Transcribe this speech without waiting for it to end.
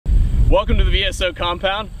Welcome to the VSO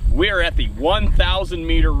compound. We are at the 1,000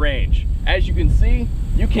 meter range. As you can see,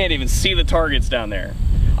 you can't even see the targets down there.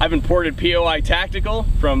 I've imported POI Tactical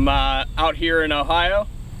from out here in Ohio.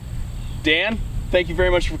 Dan, thank you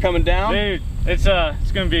very much for coming down. Dude, it's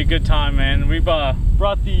gonna be a good time, man. We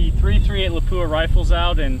brought the 338 Lapua rifles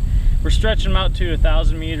out, and we're stretching them out to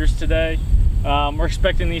 1,000 meters today. We're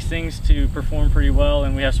expecting these things to perform pretty well,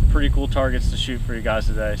 and we have some pretty cool targets to shoot for you guys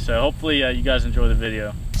today. So hopefully you guys enjoy the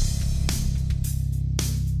video.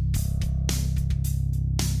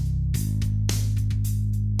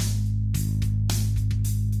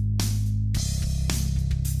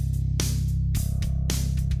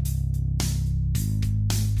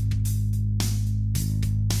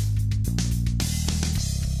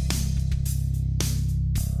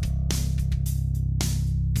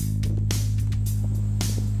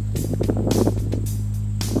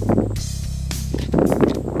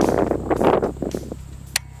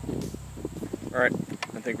 Alright,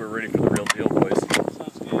 I think we're ready for the real deal, boys.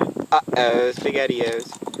 Sounds good. Uh-oh,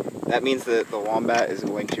 SpaghettiOs. That means that the wombat is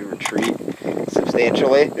going to retreat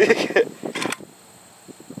substantially.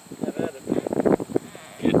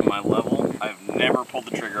 Getting my level. I've never pulled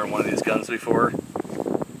the trigger on one of these guns before.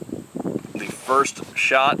 The first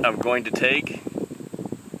shot I'm going to take,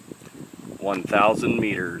 1,000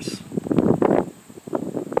 meters.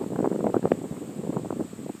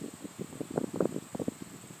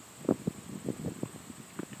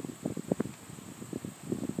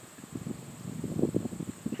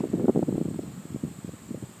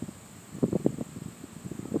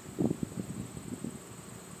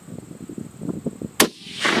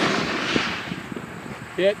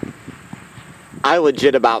 Hit. I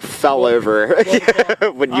legit about fell over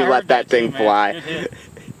when you let that thing fly.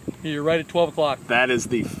 You're right at 12 o'clock. That is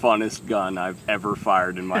the funnest gun I've ever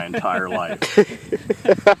fired in my entire life.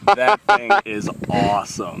 That thing is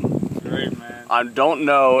awesome. Great, man. I don't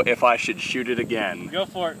know if I should shoot it again. Go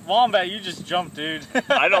for it. Wombat, you just jumped, dude.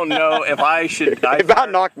 I don't know if I should. It about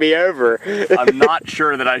knocked me over. I'm not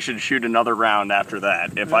sure that I should shoot another round after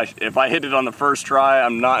that. If I hit it on the first try,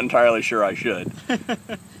 I'm not entirely sure I should. It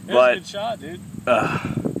was a good shot, dude.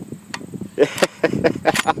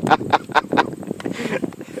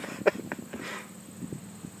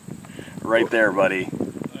 Right there, buddy.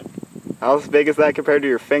 How big is that compared to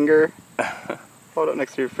your finger? Hold it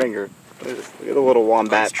next to your finger. Look at the little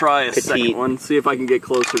wombat. Let's try a petite. second one. See if I can get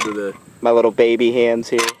closer to My little baby hands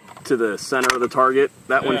here. the center of the target.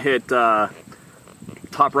 That one hit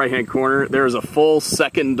top right hand corner. There's a full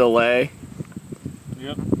second delay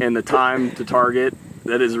in the time to target.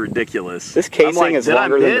 That is ridiculous. This casing is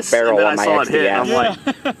longer than the barrel on my XDS. I'm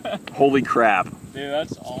like, holy crap. Dude,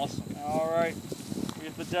 that's awesome. Alright,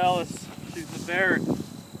 get the Dallas, shoot the Barrett.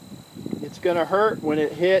 It's gonna hurt when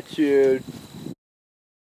it hits you.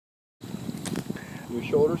 Your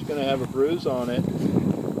shoulder's gonna have a bruise on it.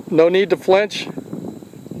 No need to flinch.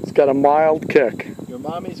 It's got a mild kick. Your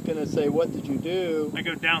mommy's gonna say, "What did you do?" I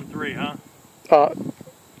go down 3, huh? Yeah,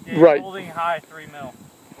 Right. Holding high 3 mil.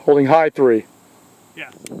 Holding high 3. Yeah.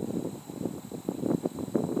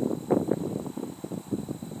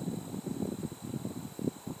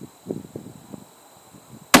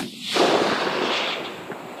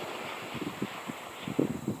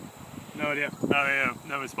 No idea. Oh yeah,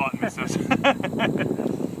 no one's spotting me, so I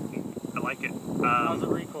like it. How's the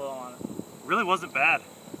recoil on it? Really wasn't bad.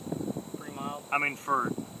 Pretty mild. I mean,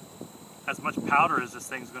 for as much powder as this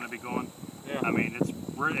thing's going to be going, I mean, it's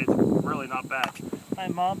really not bad. My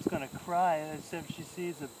mom's gonna cry as if she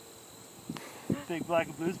sees a big black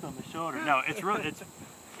and blue on my shoulder. No, it's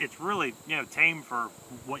really you know, tame for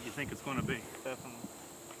what you think it's going to be. Definitely.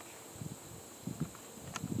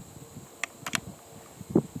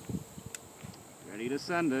 Ready to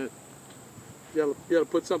send it. You gotta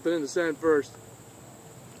put something in the sand first.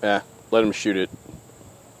 Yeah, let him shoot it.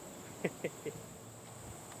 It's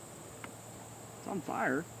on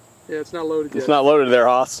fire. Yeah, it's not loaded yet. It's not loaded there,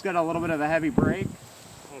 Hoss. It's got a little bit of a heavy brake.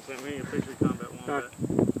 We need a picture combat wombat.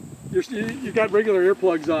 You got regular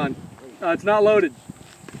earplugs on. It's not loaded.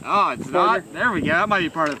 Oh, it's not? There we go. That might be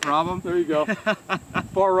part of the problem. There you go.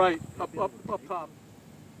 Far right. Up top.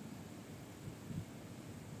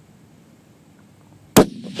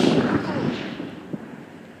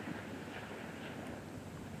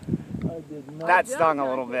 That stung a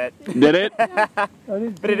little bit. Did it?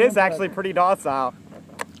 But it is actually pretty docile.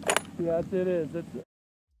 Yes, it is.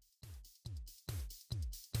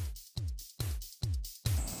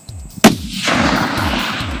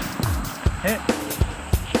 Hit.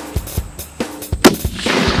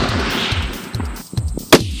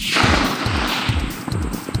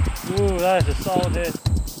 Ooh, that is a solid hit.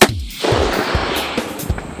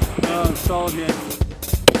 solid hit.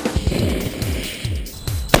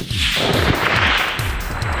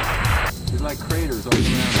 There's like craters all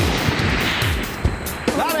around.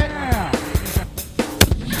 Got it!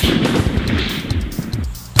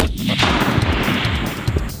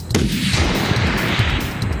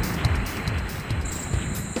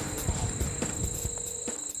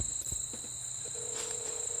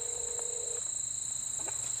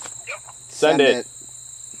 Send it.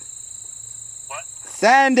 What?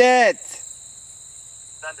 Send it!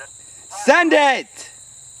 Send it. Send it!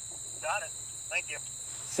 Got it. Thank you.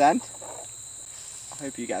 Sent? I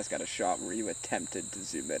hope you guys got a shot where you attempted to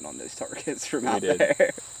zoom in on those targets from out did.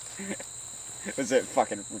 there. Was it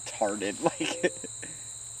fucking retarded? Like,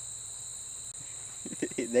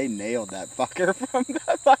 they nailed that fucker from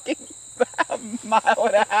the fucking mile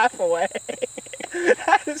and a half away.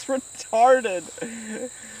 That is retarded.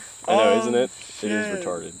 I know, isn't it? Shit. It is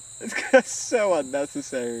retarded. It's so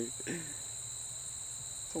unnecessary.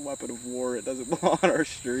 It's a weapon of war. It doesn't belong on our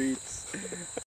streets.